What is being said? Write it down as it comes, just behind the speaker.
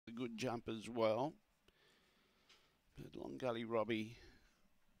good jump as well. But Long Gully Robbie,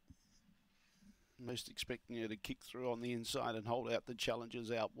 most expecting her to kick through on the inside and hold out the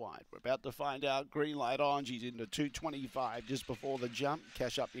challengers out wide. We're about to find out. Green light on. She's into 2:25 just before the jump.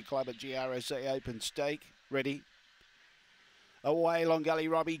 Cash up your club at GRSA Open Stake. Ready? Away, Long Gully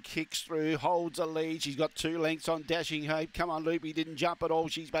Robbie kicks through, holds a lead. She's got 2 lengths on Dashing Hope. Come on, Loopy didn't jump at all.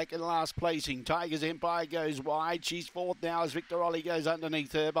 She's back in last placing. Tiger's Empire goes wide. She's 4th now as Victor Ollie goes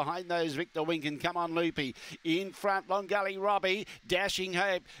underneath her. Behind those, Victor Wink and Come on, Loopy. In front, Long Gully Robbie. Dashing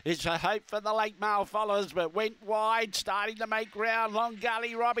Hope. It's a hope for the late male followers, but went wide, starting to make ground. Long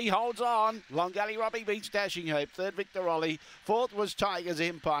Gully Robbie holds on. Long Gully Robbie beats Dashing Hope. 3rd, Victor Ollie. 4th was Tiger's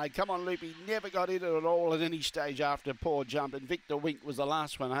Empire. Come on, Loopy never got in at all at any stage after a poor jump, and Victor Wink was the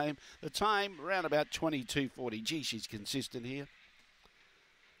last one home. The time around about 22:40. Gee, she's consistent here.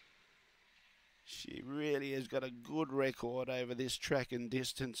 She really has got a good record over this track and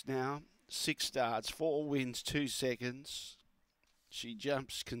distance now. 6 starts, 4 wins, 2 seconds. She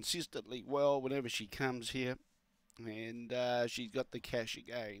jumps consistently well whenever she comes here. And she's got the cash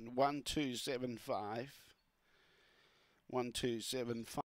again. 1275. 1275.